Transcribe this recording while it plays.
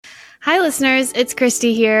Hi, listeners. It's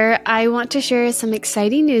Christy here. I want to share some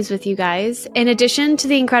exciting news with you guys. In addition to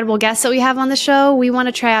the incredible guests that we have on the show, we want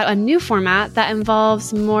to try out a new format that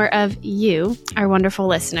involves more of you, our wonderful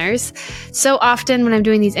listeners. So often when I'm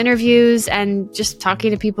doing these interviews and just talking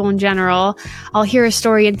to people in general, I'll hear a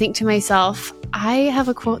story and think to myself, I have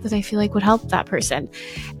a quote that I feel like would help that person.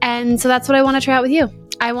 And so that's what I want to try out with you.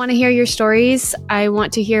 I want to hear your stories. I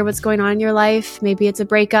want to hear what's going on in your life. Maybe it's a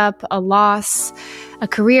breakup, a loss, a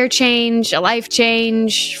career change, a life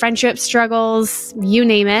change, friendship struggles, you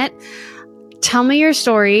name it. Tell me your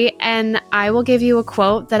story and I will give you a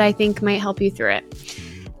quote that I think might help you through it.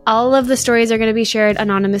 All of the stories are going to be shared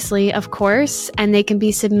anonymously, of course, and they can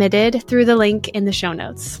be submitted through the link in the show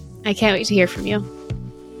notes. I can't wait to hear from you.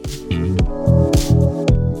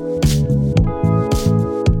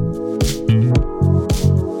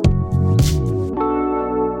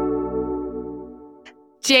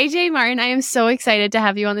 JJ Martin, I am so excited to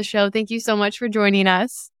have you on the show. Thank you so much for joining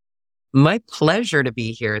us. My pleasure to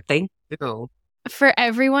be here. Thank you. For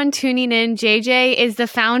everyone tuning in, JJ is the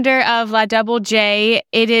founder of La Double J.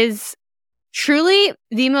 It is truly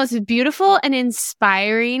the most beautiful and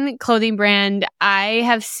inspiring clothing brand I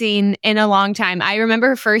have seen in a long time. I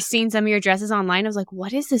remember first seeing some of your dresses online. I was like,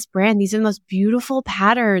 what is this brand? These are the most beautiful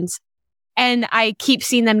patterns. And I keep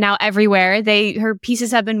seeing them now everywhere. Her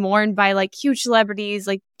pieces have been worn by like huge celebrities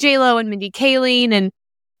like J-Lo and Mindy Kaling, and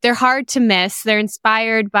they're hard to miss. They're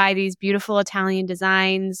inspired by these beautiful Italian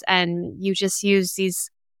designs, and you just use these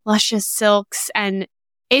luscious silks, and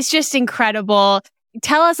it's just incredible.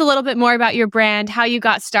 Tell us a little bit more about your brand, how you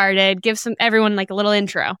got started. Give everyone like a little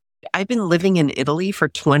intro. I've been living in Italy for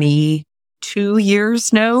 22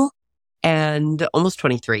 years now, and almost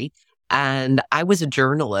 23. And I was a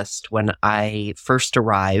journalist when I first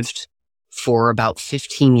arrived. For about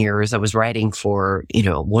 15 years, I was writing for,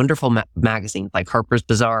 wonderful magazines like Harper's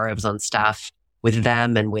Bazaar. I was on staff with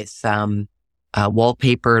them and with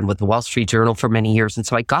Wallpaper and with the Wall Street Journal for many years. And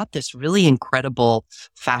so I got this really incredible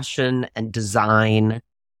fashion and design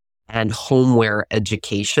and homeware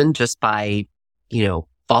education just by,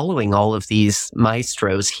 following all of these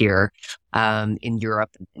maestros here in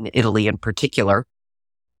Europe, in Italy in particular.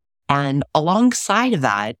 And alongside of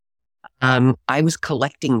that, I was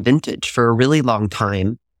collecting vintage for a really long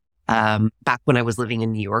time, back when I was living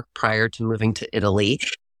in New York prior to moving to Italy.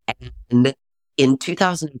 And in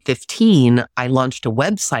 2015, I launched a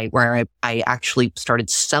website where I actually started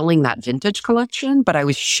selling that vintage collection, but I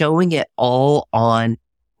was showing it all on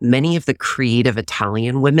many of the creative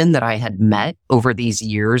Italian women that I had met over these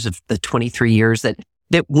years of the 23 years that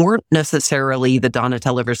weren't necessarily the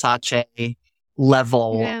Donatella Versace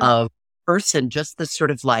level of person, just the sort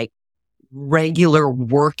of like regular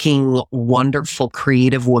working, wonderful,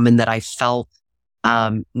 creative woman that I felt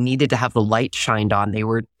needed to have the light shined on. They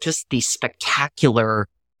were just these spectacular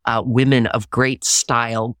women of great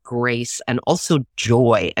style, grace, and also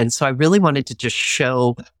joy. And so I really wanted to just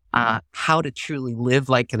show how to truly live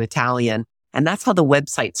like an Italian. And that's how the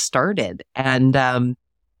website started. And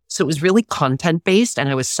so it was really content based, and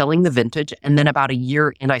I was selling the vintage. And then about a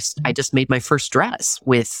year in, I just made my first dress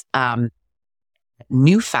with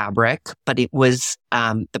new fabric, but it was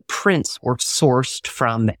the prints were sourced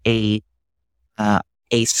from a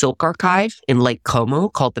silk archive in Lake Como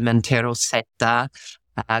called the Mentero Setta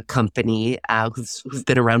company, who've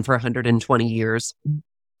been around for 120 years.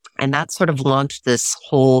 And that sort of launched this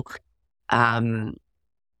whole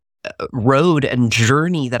road and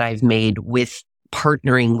journey that I've made with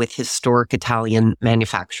partnering with historic Italian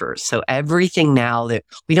manufacturers. So everything now that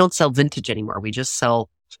we don't sell vintage anymore, we just sell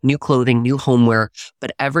new clothing, new homeware,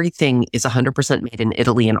 but everything is 100% made in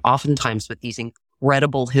Italy. And oftentimes with these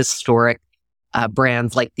incredible historic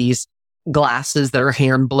brands like these glasses that are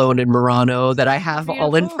hand blown in Murano that I have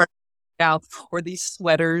all in front now, or these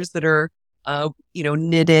sweaters that are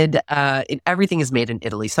knitted. Everything is made in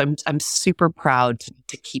Italy. So I'm super proud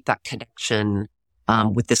to keep that connection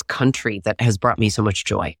with this country that has brought me so much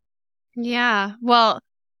joy. Yeah. Well,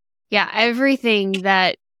 yeah, everything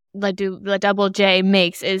that La Double J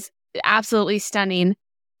makes is absolutely stunning.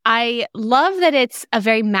 I love that it's a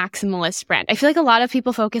very maximalist brand. I feel like a lot of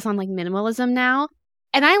people focus on like minimalism now.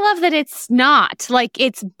 And I love that it's not. Like,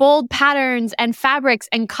 it's bold patterns and fabrics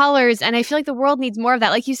and colors. And I feel like the world needs more of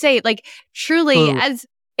that. Like you say, like truly, as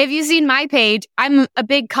if you've seen my page, I'm a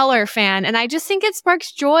big color fan. And I just think it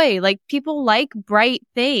sparks joy. Like, people like bright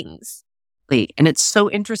things. And it's so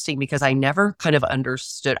interesting because I never kind of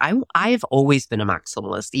understood. I've always been a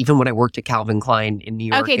maximalist, even when I worked at Calvin Klein in New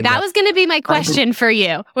York. Okay, that was going to be my question for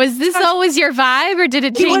you. Was this always your vibe, or did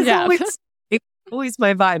it change up? always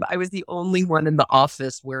my vibe. I was the only one in the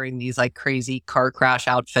office wearing these like crazy car crash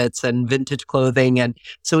outfits and vintage clothing. And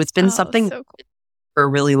so it's been Oh, something so cool. for a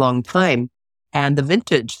really long time. And the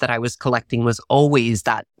vintage that I was collecting was always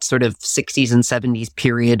that sort of 60s and 70s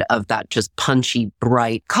period of that just punchy,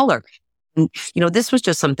 bright color. And, this was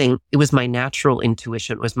just something, it was my natural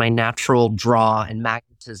intuition. It was my natural draw and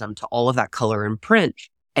magnetism to all of that color and print.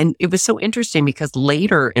 And it was so interesting because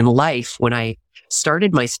later in life, when I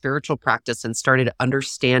started my spiritual practice and started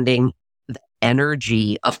understanding the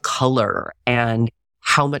energy of color and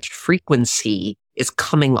how much frequency is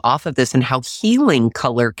coming off of this and how healing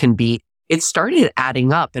color can be, it started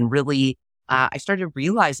adding up and really, I started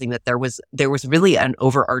realizing that there was really an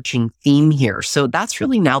overarching theme here. So that's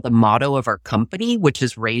really now the motto of our company, which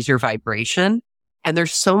is raise your vibration. And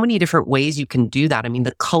there's so many different ways you can do that. I mean,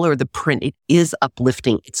 the color, the print, it is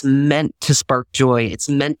uplifting. It's meant to spark joy. It's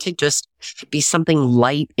meant to just be something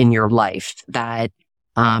light in your life that,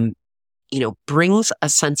 brings a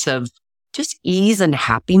sense of just ease and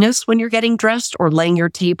happiness when you're getting dressed or laying your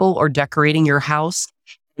table or decorating your house,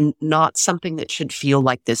 and not something that should feel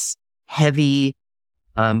like this heavy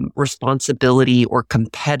responsibility or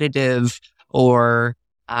competitive or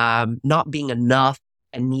not being enough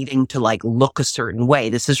and needing to like look a certain way.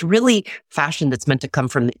 This is really fashion that's meant to come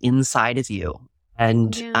from the inside of you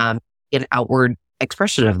and an outward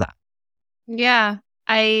expression of that. Yeah,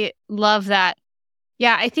 I love that.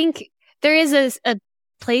 Yeah, I think there is a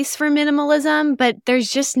place for minimalism, but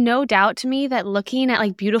there's just no doubt to me that looking at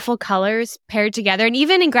like beautiful colors paired together, and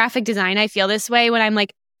even in graphic design, I feel this way when I'm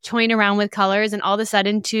like toying around with colors and all of a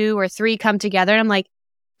sudden 2 or 3 come together. And I'm like,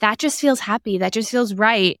 that just feels happy. That just feels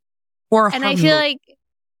right. And I feel like,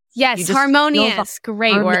 yes, harmonious.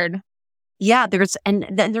 Great word. Yeah, there's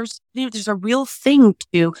a real thing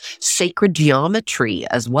to sacred geometry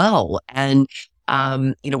as well. And,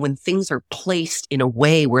 when things are placed in a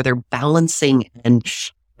way where they're balancing and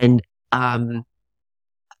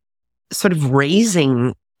sort of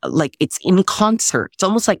raising, like it's in concert. It's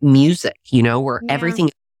almost like music, where everything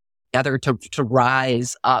is together to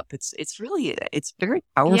rise up. It's very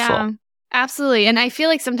powerful. Yeah, absolutely. And I feel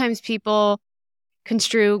like sometimes people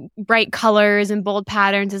construe bright colors and bold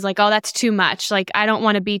patterns as like, oh, that's too much. Like, I don't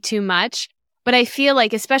want to be too much. But I feel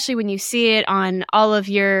like, especially when you see it on all of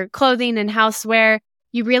your clothing and houseware,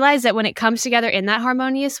 you realize that when it comes together in that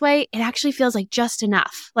harmonious way, it actually feels like just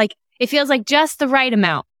enough. Like, it feels like just the right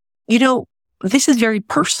amount. This is very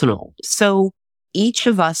personal. So each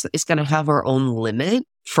of us is going to have our own limit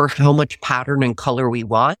for how much pattern and color we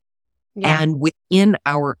want. Yeah. And within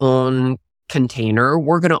our own container,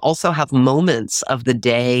 we're going to also have moments of the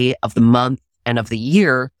day, of the month, and of the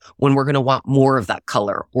year when we're going to want more of that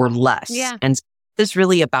color or less. Yeah. And this is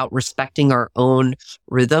really about respecting our own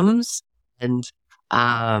rhythms and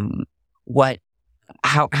how we're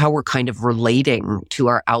kind of relating to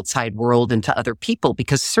our outside world and to other people.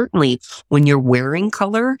 Because certainly when you're wearing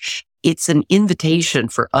color, it's an invitation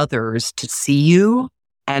for others to see you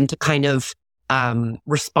and to kind of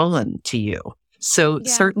respond to you. So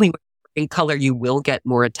certainly when you're wearing color, you will get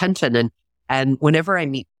more attention. And whenever I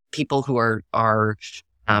meet people who are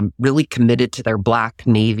really committed to their black,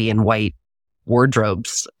 navy, and white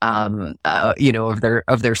wardrobes, of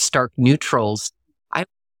their stark neutrals, I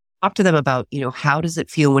talk to them about, how does it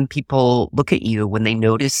feel when people look at you, when they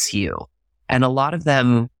notice you? And a lot of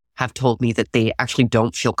them have told me that they actually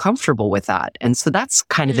don't feel comfortable with that. And so that's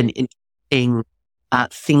kind of an interesting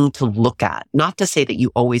thing to look at. Not to say that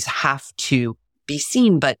you always have to be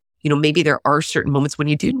seen, but, maybe there are certain moments when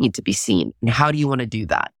you do need to be seen. And how do you want to do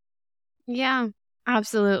that? Yeah,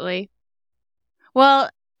 absolutely. Well,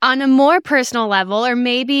 on a more personal level, or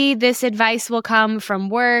maybe this advice will come from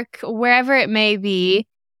work, wherever it may be,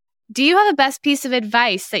 do you have a best piece of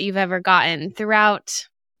advice that you've ever gotten throughout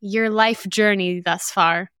your life journey thus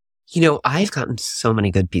far? I've gotten so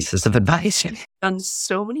many good pieces of advice. I've done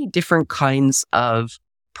so many different kinds of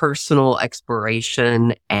personal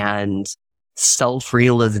exploration and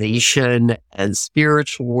self-realization and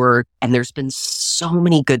spiritual work. And there's been so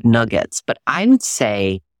many good nuggets. But I would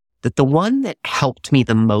say that the one that helped me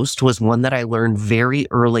the most was one that I learned very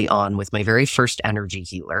early on with my very first energy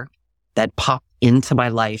healer that popped into my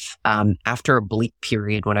life after a bleak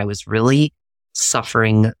period when I was really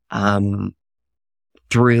suffering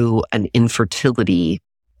through an infertility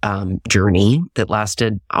journey that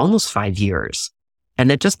lasted almost 5 years.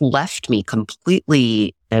 And it just left me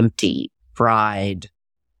completely empty, fried,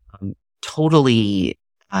 totally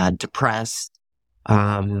depressed,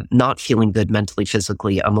 not feeling good mentally,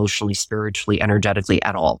 physically, emotionally, spiritually, energetically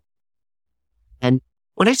at all. And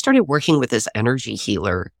when I started working with this energy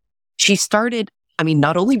healer, she started I mean,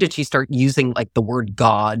 not only did she start using like the word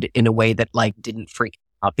God in a way that like didn't freak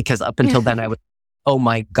me out, because up until then I was, oh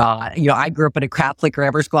my God, I grew up in a Catholic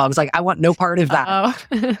grammar school. I was like, I want no part of that.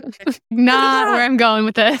 Oh, not where I'm going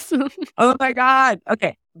with this. Oh my God.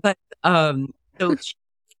 Okay. But, so she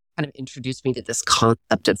kind of introduced me to this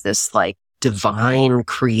concept of this like divine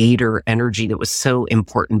creator energy that was so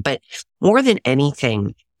important. But more than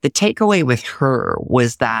anything, the takeaway with her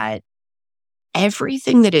was that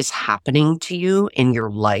everything that is happening to you in your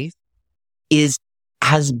life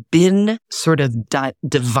has been sort of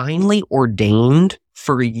divinely ordained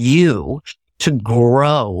for you to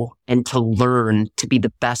grow and to learn to be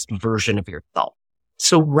the best version of yourself.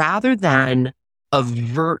 So rather than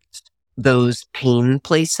avert those pain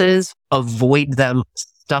places, avoid them,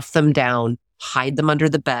 stuff them down, hide them under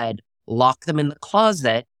the bed, lock them in the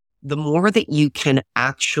closet, the more that you can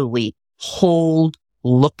actually hold,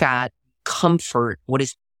 look at, comfort what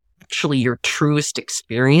is actually your truest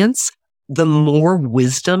experience, the more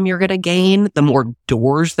wisdom you're going to gain, the more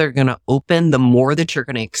doors they're going to open, the more that you're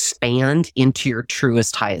going to expand into your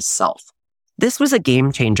truest, highest self. This was a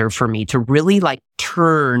game changer for me to really like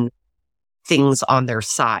turn things on their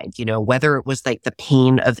side, whether it was like the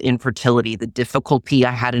pain of infertility, the difficulty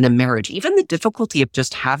I had in a marriage, even the difficulty of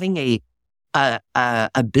just having a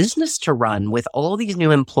business to run with all these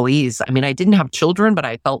new employees. I mean, I didn't have children, but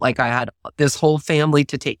I felt like I had this whole family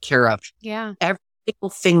to take care of. Yeah. Every single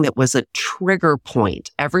thing that was a trigger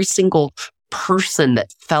point, every single person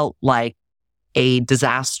that felt like a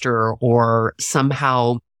disaster or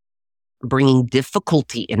somehow bringing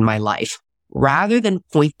difficulty in my life, rather than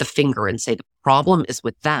point the finger and say the problem is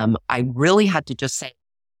with them, I really had to just say,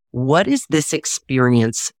 what is this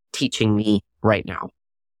experience teaching me right now?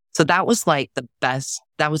 So that was like the best,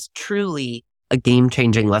 that was truly a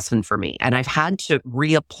game-changing lesson for me. And I've had to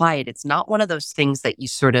reapply it. It's not one of those things that you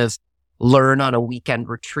sort of learn on a weekend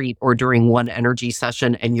retreat or during one energy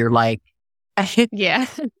session and you're like, yeah,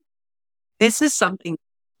 this is something that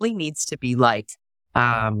really needs to be like,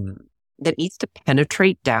 that needs to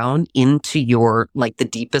penetrate down into your, like the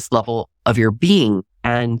deepest level of your being.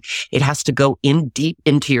 And it has to go in deep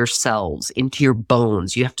into your cells, into your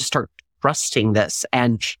bones. You have to start trusting this.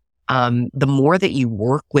 And the more that you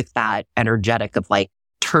work with that energetic of like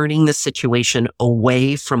turning the situation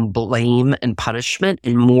away from blame and punishment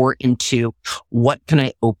and more into what can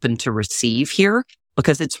I open to receive here?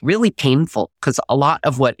 Because it's really painful, because a lot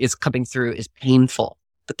of what is coming through is painful.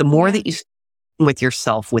 But the more that you with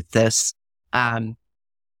yourself with this, I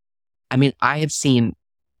mean, I have seen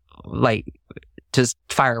like just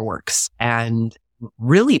fireworks and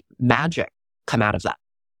really magic come out of that.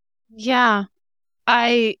 Yeah,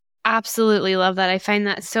 I absolutely love that. I find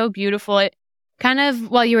that so beautiful. It kind of,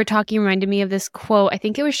 while you were talking, reminded me of this quote. I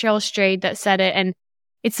think it was Cheryl Strayed that said it. And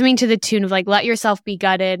it's something to the tune of like, let yourself be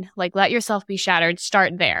gutted, like let yourself be shattered,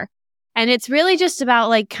 start there. And it's really just about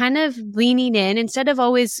like kind of leaning in instead of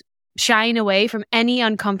always shying away from any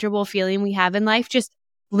uncomfortable feeling we have in life, just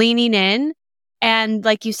leaning in. And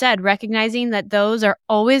like you said, recognizing that those are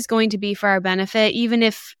always going to be for our benefit, even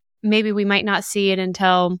if maybe we might not see it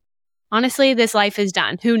until, honestly, this life is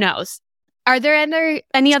done. Who knows? Are there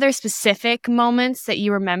any other specific moments that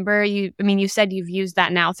you remember? You said you've used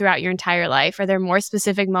that now throughout your entire life. Are there more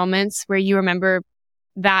specific moments where you remember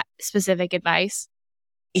that specific advice?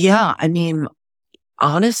 Yeah. I mean,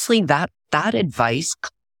 honestly, that advice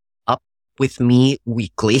comes up with me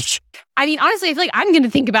weekly. I mean, honestly, I feel like I'm going to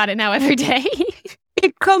think about it now every day.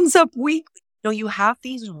 It comes up weekly. You have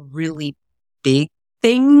these really big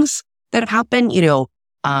things that happen,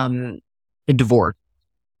 a divorce.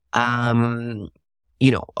 I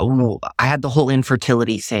had the whole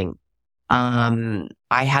infertility thing. I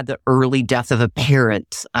had the early death of a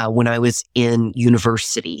parent when I was in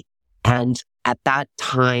university. And at that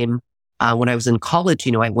time, when I was in college,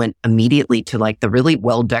 I went immediately to like the really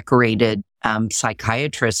well-decorated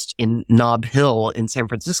psychiatrist in Nob Hill in San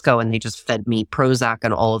Francisco, and they just fed me Prozac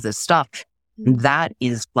and all of this stuff. Mm-hmm. That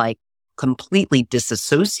is like completely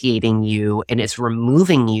disassociating you, and it's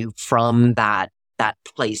removing you from that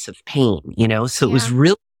place of pain, So it was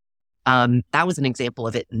really, that was an example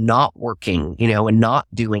of it not working, and not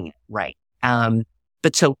doing it right.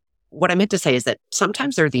 But so what I meant to say is that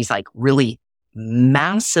sometimes there are these like really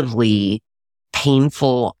massively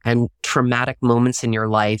painful and traumatic moments in your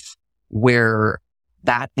life where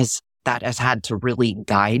that has had to really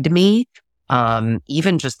guide me.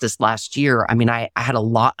 Even just this last year, I mean, I had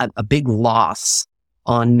a big loss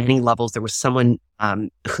on many levels. There was someone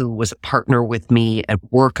who was a partner with me at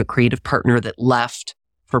work, a creative partner that left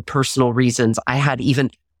for personal reasons. I had even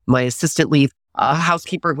my assistant leave. a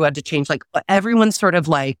housekeeper who had to change, like everyone sort of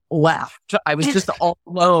like left. I was just all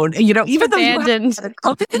alone, you know, even though you Abandoned. had a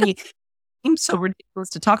company. It seems so ridiculous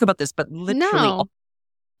to talk about this, but literally all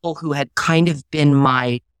people who had kind of been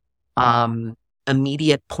my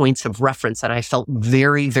immediate points of reference, and I felt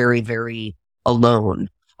very, very, very alone.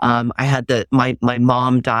 I had my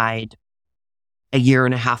mom died a year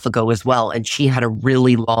and a half ago as well, and she had a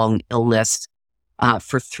really long illness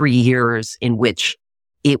for 3 years, in which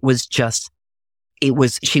she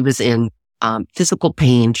was in physical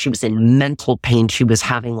pain, she was in mental pain, she was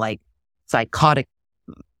having like psychotic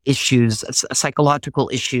issues, psychological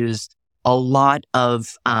issues, a lot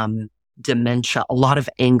of dementia, a lot of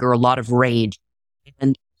anger, a lot of rage.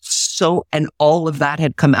 And all of that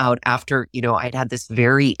had come out after, you know, I'd had this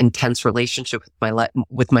very intense relationship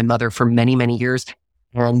with my mother for many, many years.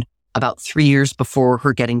 And about 3 years before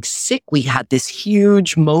her getting sick, we had this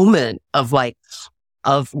huge moment of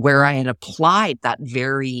where I had applied that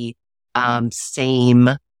very same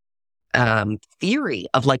theory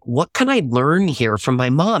of like, what can I learn here from my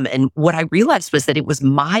mom? And what I realized was that it was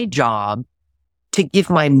my job to give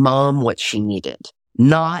my mom what she needed,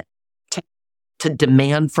 not to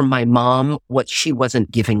demand from my mom what she wasn't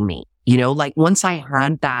giving me. You know, like once I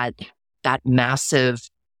had that massive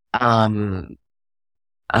sort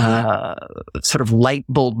of light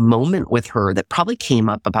bulb moment with her that probably came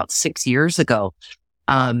up about 6 years ago,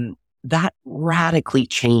 that radically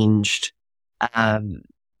changed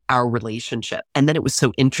our relationship. And then it was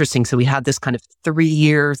so interesting. So we had this kind of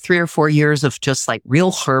 3 or 4 years of just like real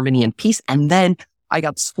harmony and peace. And then I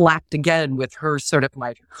got slacked again with her sort of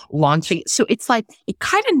like launching. So it's like, it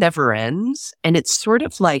kind of never ends. And it's sort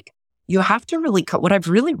of like, you have to really, what I've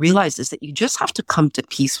really realized is that you just have to come to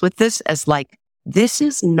peace with this as like, this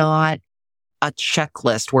is not a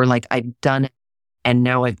checklist where like I've done it and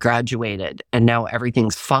now I've graduated and now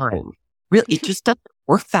everything's fine. Really, it just doesn't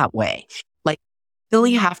work that way. Like,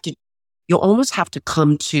 you almost have to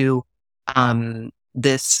come to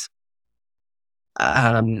this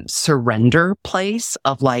surrender place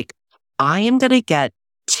of like, I am going to get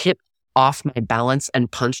tipped off my balance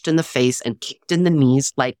and punched in the face and kicked in the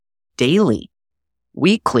knees like daily,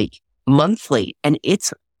 weekly, monthly. And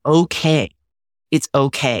it's okay. It's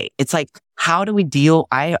okay. It's like, how do we deal?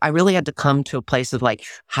 I really had to come to a place of like,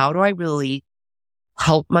 how do I really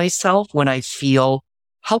help myself when I feel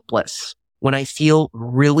helpless, when I feel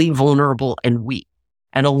really vulnerable and weak?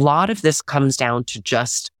 And a lot of this comes down to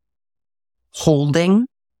just holding,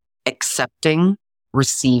 accepting,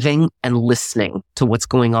 receiving, and listening to what's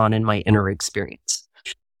going on in my inner experience.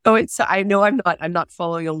 Oh, I know I'm not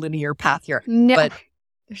following a linear path here, No, but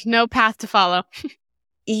there's no path to follow.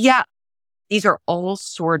 yeah, these are all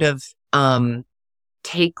sort of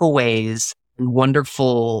takeaways and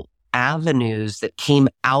wonderful avenues that came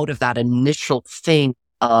out of that initial thing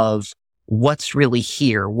of what's really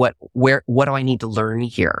here, what do I need to learn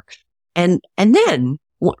here, and then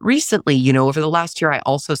recently, you know, over the last year, I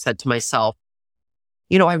also said to myself,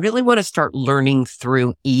 you know, I really want to start learning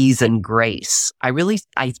through ease and grace. I really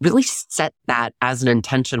set that as an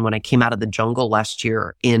intention when I came out of the jungle last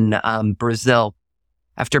year in Brazil,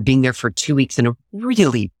 after being there for 2 weeks in a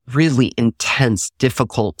really, really intense,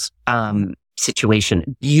 difficult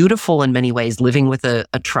situation. Beautiful in many ways, living with a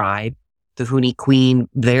tribe, the Huni Queen,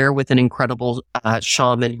 there with an incredible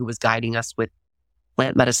shaman who was guiding us with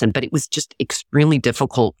plant medicine. But it was just extremely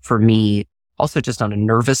difficult for me, also just on a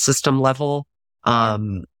nervous system level,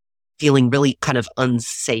 feeling really kind of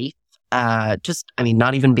unsafe.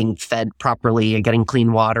 Not even being fed properly and getting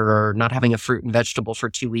clean water, or not having a fruit and vegetable for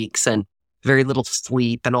 2 weeks, and very little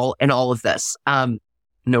sleep, and all of this.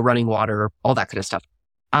 No running water, all that kind of stuff.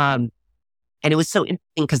 And it was so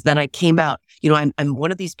interesting because then I came out, you know, I'm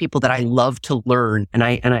one of these people that I love to learn, and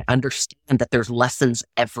I understand that there's lessons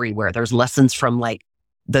everywhere. There's lessons from like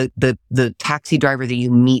the taxi driver that you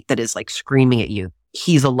meet that is like screaming at you.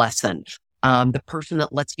 He's a lesson. The person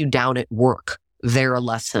that lets you down at work, they're a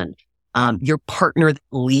lesson. Your partner that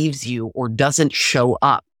leaves you or doesn't show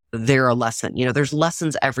up, they're a lesson. You know, there's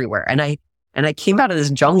lessons everywhere. And I came out of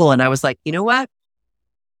this jungle and I was like, you know what?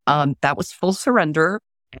 That was full surrender.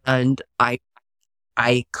 And I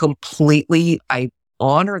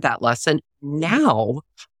honor that lesson. Now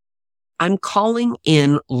I'm calling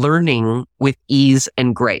in learning with ease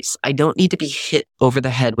and grace. I don't need to be hit over the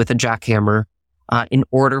head with a jackhammer in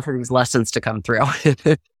order for these lessons to come through.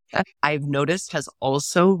 I've noticed has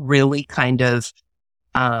also really kind of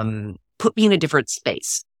put me in a different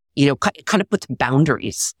space. You know, kind of puts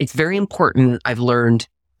boundaries. It's very important, I've learned,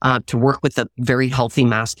 to work with a very healthy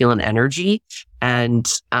masculine energy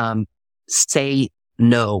and say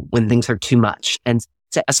no when things are too much, and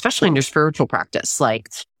especially in your spiritual practice, like,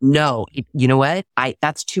 no, you know what?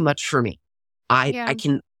 That's too much for me. I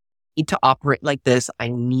can need to operate like this. I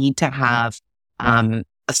need to have,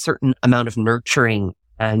 a certain amount of nurturing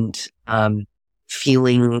and,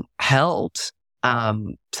 feeling held.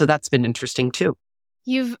 So that's been interesting too.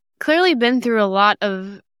 You've clearly been through a lot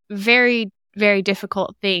of very, very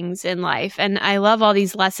difficult things in life. And I love all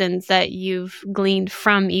these lessons that you've gleaned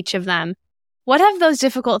from each of them. What have those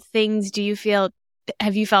difficult things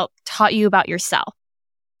have you felt taught you about yourself?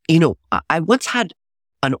 I once had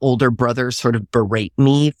an older brother sort of berate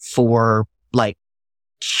me for like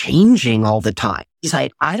changing all the time. He's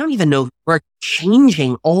like, I don't even know, we're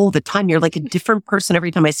changing all the time. You're like a different person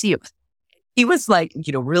every time I see you. He was like,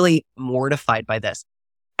 really mortified by this.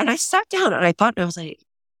 And I sat down and I thought, and I was like,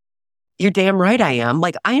 you're damn right I am.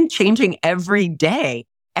 Like, I am changing every day.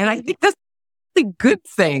 And I think that's the good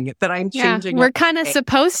thing that I'm changing. We're kind of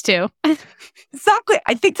supposed to. Exactly.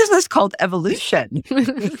 I think this is called evolution.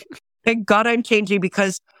 Thank God I'm changing,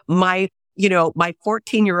 because my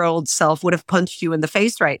 14-year-old self would have punched you in the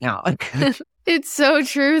face right now. It's so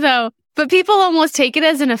true though. But people almost take it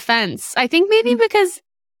as an offense. I think maybe because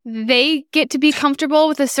they get to be comfortable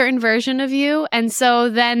with a certain version of you. And so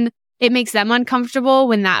then it makes them uncomfortable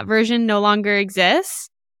when that version no longer exists.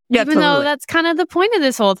 Yeah, even though that's kind of the point of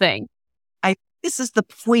this whole thing. This is the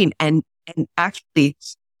point. And actually,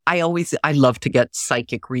 I love to get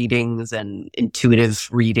psychic readings and intuitive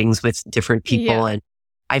readings with different people. Yeah. And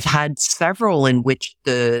I've had several in which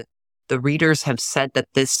the readers have said that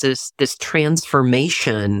this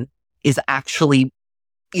transformation is actually,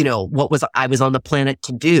 what I was on the planet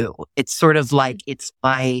to do. It's sort of like,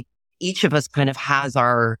 each of us kind of has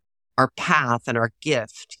our path and our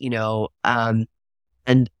gift, and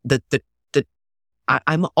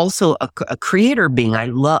I'm also a creator being.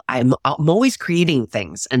 I'm always creating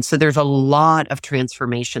things. And so there's a lot of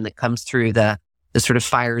transformation that comes through the sort of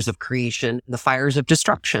fires of creation, the fires of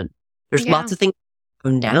destruction. There's lots of things that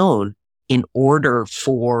come down in order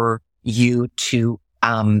for you to,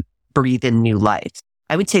 breathe in new life.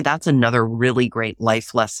 I would say that's another really great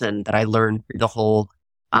life lesson that I learned through the whole,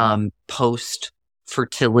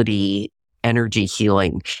 post-fertility energy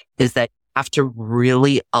healing, is that you have to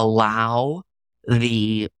really allow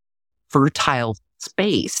the fertile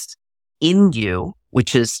space in you,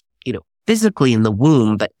 which is, physically in the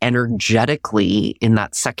womb, but energetically in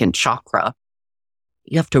that second chakra.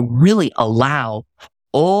 You have to really allow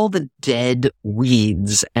all the dead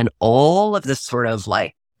weeds and all of this sort of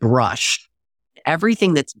like brush,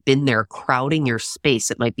 everything that's been there crowding your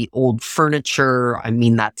space. It might be old furniture. I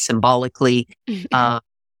mean that symbolically.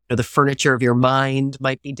 The furniture of your mind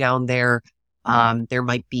might be down there. There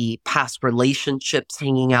might be past relationships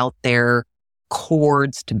hanging out there,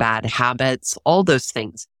 cords to bad habits, all those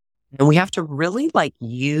things. And we have to really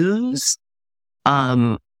use,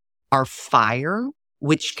 our fire,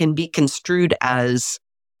 which can be construed as,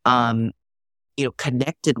 connected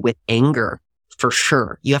with anger for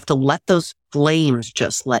sure. You have to let those flames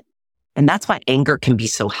and that's why anger can be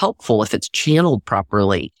so helpful if it's channeled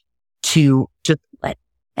properly, to just let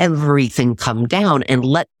everything come down and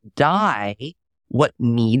let die what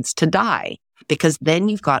needs to die. Because then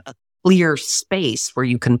you've got a clear space where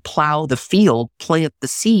you can plow the field, plant the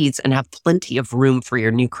seeds, and have plenty of room for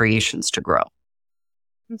your new creations to grow.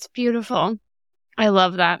 It's beautiful. I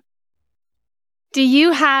love that. Do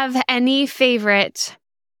you have any favorite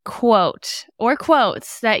quote or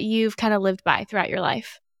quotes that you've kind of lived by throughout your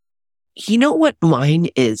life? You know what mine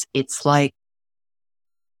is?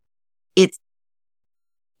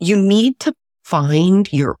 You need to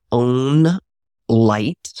find your own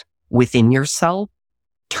light within yourself,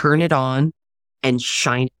 turn it on, and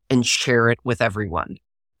shine and share it with everyone.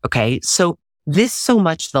 Okay. So so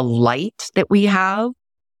much the light that we have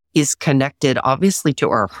is connected obviously to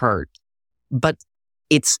our heart, but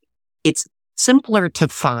it's simpler to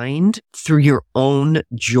find through your own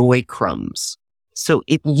joy crumbs. So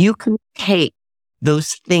if you can take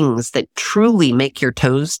those things that truly make your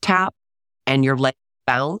toes tap and your legs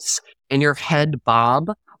bounce and your head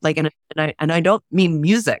bob, and I don't mean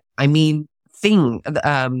music, I mean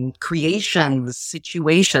creations,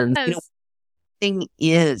 situations, Yes. Thing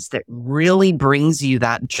is that really brings you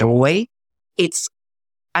that joy.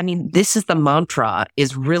 This is the mantra,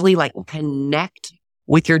 is really connect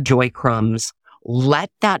with your joy crumbs. Let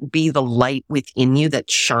that be the light within you that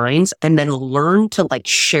shines, and then learn to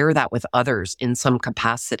share that with others in some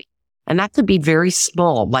capacity. And that could be very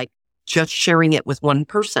small, like just sharing it with one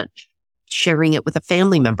person, sharing it with a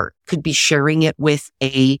family member, could be sharing it with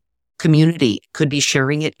a community, could be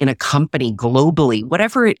sharing it in a company globally,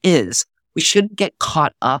 whatever it is. We shouldn't get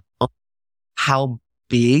caught up on how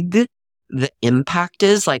big the impact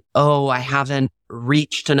is. Like, oh, I haven't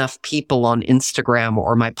reached enough people on Instagram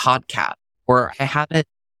or my podcast, or I haven't,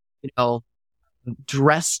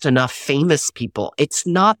 dressed enough famous people. It's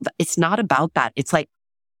not about that. It's like,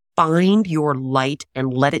 find your light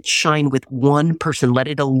and let it shine with one person. Let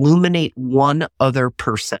it illuminate one other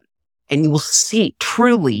person. And you will see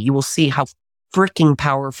how freaking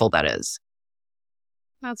powerful that is.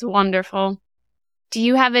 That's wonderful. Do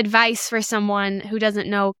you have advice for someone who doesn't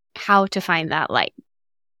know how to find that light?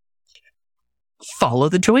 Follow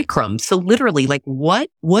the joy crumbs. So literally, like, what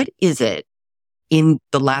is it in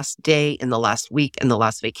the last day, in the last week, in the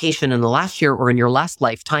last vacation, in the last year, or in your last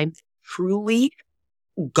lifetime truly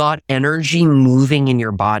got energy moving in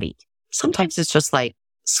your body? Sometimes it's just like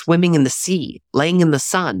swimming in the sea, laying in the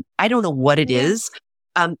sun. I don't know what it is.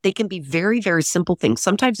 They can be very, very simple things.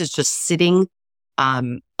 Sometimes it's just sitting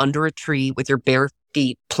under a tree with your bare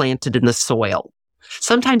feet planted in the soil.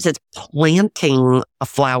 Sometimes it's planting a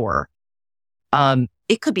flower.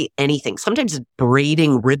 It could be anything. Sometimes it's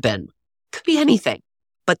braiding ribbon. Could be anything.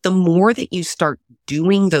 But the more that you start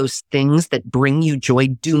doing those things that bring you joy,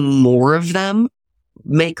 do more of them,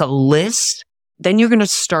 make a list, then you're going to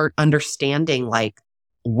start understanding like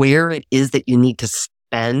where it is that you need to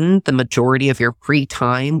spend the majority of your free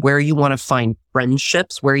time, where you want to find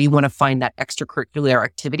friendships, where you want to find that extracurricular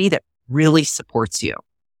activity that really supports you.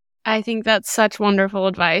 I think that's such wonderful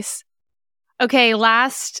advice. Okay,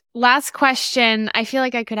 last question. I feel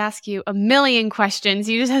like I could ask you a million questions.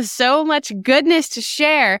 You just have so much goodness to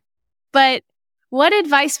share. But what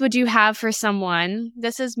advice would you have for someone,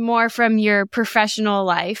 this is more from your professional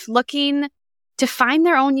life, looking to find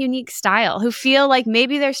their own unique style, who feel like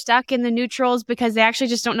maybe they're stuck in the neutrals because they actually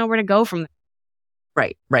just don't know where to go from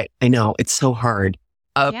there? Right. I know. It's so hard.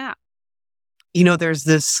 There's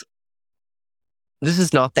this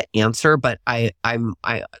is not the answer, but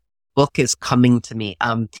book is coming to me.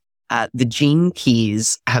 The Gene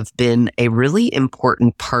Keys have been a really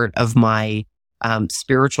important part of my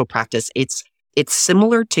spiritual practice. It's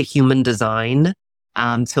similar to human design.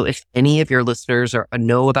 So if any of your listeners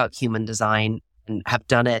know about human design and have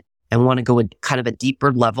done it and want to go kind of a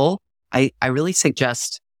deeper level, I really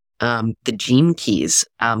suggest the Gene Keys,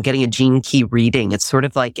 getting a Gene Key reading. It's sort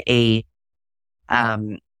of like a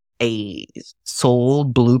soul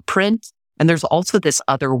blueprint. And there's also this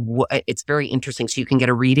other, it's very interesting. So you can get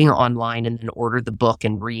a reading online and then order the book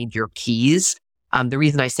and read your keys. The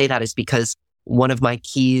reason I say that is because one of my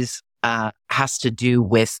keys has to do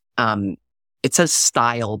with, it says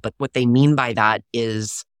style, but what they mean by that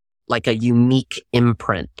is like a unique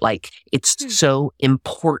imprint. Like it's so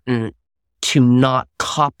important to not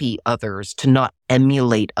copy others, to not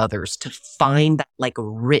emulate others, to find that like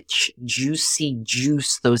rich, juicy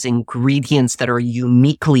juice, those ingredients that are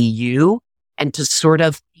uniquely you, and to sort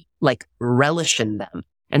of like relish in them.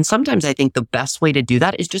 And sometimes I think the best way to do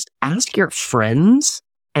that is just ask your friends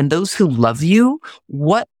and those who love you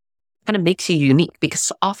what kind of makes you unique,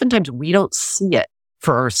 because oftentimes we don't see it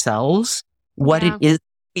for ourselves, what it is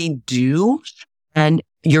we do, and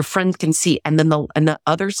your friends can see. And then the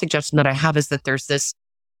other suggestion that I have is that there's this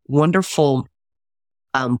wonderful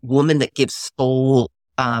woman that gives soul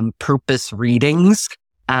purpose readings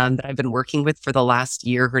that I've been working with for the last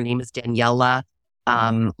year. Her name is Daniela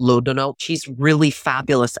Lodono. She's really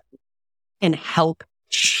fabulous and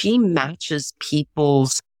she matches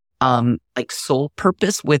people's like soul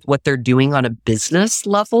purpose with what they're doing on a business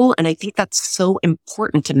level. And I think that's so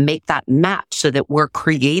important to make that match so that we're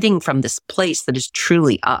creating from this place that is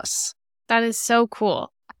truly us. That is so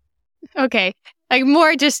cool. Okay. Like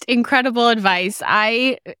more just incredible advice.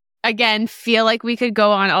 I, again, feel like we could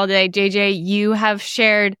go on all day. JJ, you have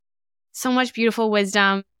shared so much beautiful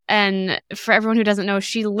wisdom. And for everyone who doesn't know,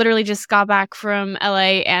 she literally just got back from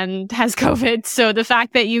LA and has COVID. So the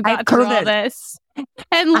fact that you got through all this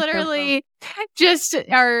and literally just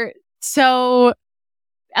are so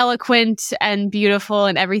eloquent and beautiful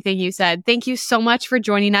in everything you said. Thank you so much for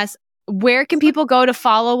joining us. Where can people go to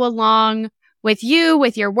follow along with you,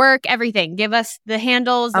 with your work, everything? Give us the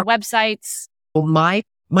handles, the websites. Well,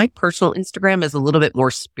 my personal Instagram is a little bit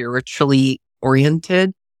more spiritually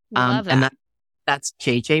oriented. Love that. And that's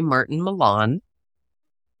JJ Martin Milan.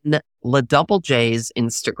 La Double J's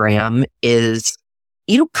Instagram is,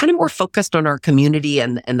 kind of more focused on our community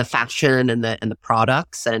and the fashion and the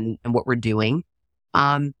products and what we're doing.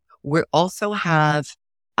 We also have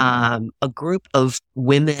a group of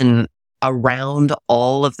women around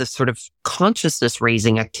all of the sort of consciousness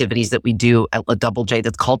raising activities that we do at La Double J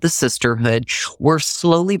that's called the Sisterhood. We're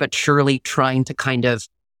slowly but surely trying to kind of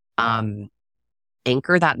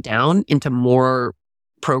anchor that down into more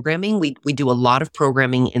programming. We do a lot of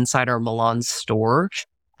programming inside our Milan store,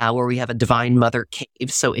 where we have a Divine Mother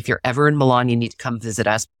cave. So if you're ever in Milan, you need to come visit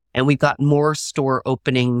us. And we've got more store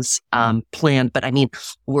openings planned. But I mean,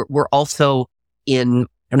 we're also in,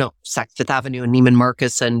 I don't know, Saks Fifth Avenue and Neiman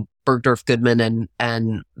Marcus and Bergdorf Goodman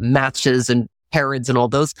and Matches and Harrods and all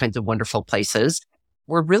those kinds of wonderful places.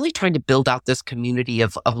 We're really trying to build out this community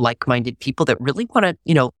of like-minded people that really want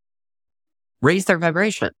to, raise their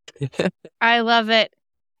vibration. I love it.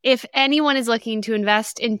 If anyone is looking to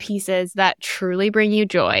invest in pieces that truly bring you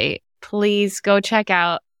joy, please go check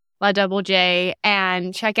out La Double J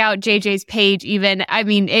and check out JJ's page even. I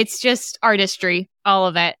mean, it's just artistry, all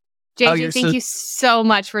of it. JJ, thank you so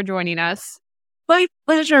much for joining us. My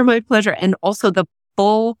pleasure, my pleasure. And also the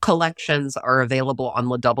full collections are available on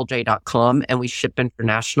ladoubleJ.com, and we ship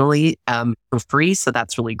internationally for free. So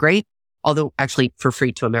that's really great. Although actually for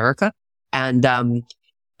free to America. And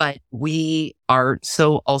but we are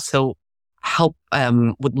so also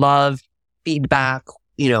would love feedback,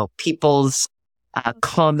 people's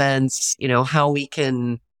comments, how we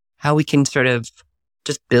can sort of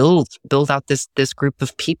just build out this group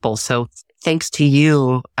of people. So thanks to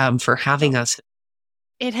you for having us.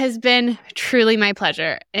 It has been truly my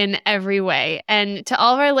pleasure in every way. And to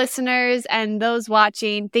all of our listeners and those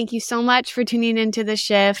watching, thank you so much for tuning into The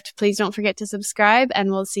Shift. Please don't forget to subscribe,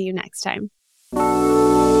 and we'll see you next time.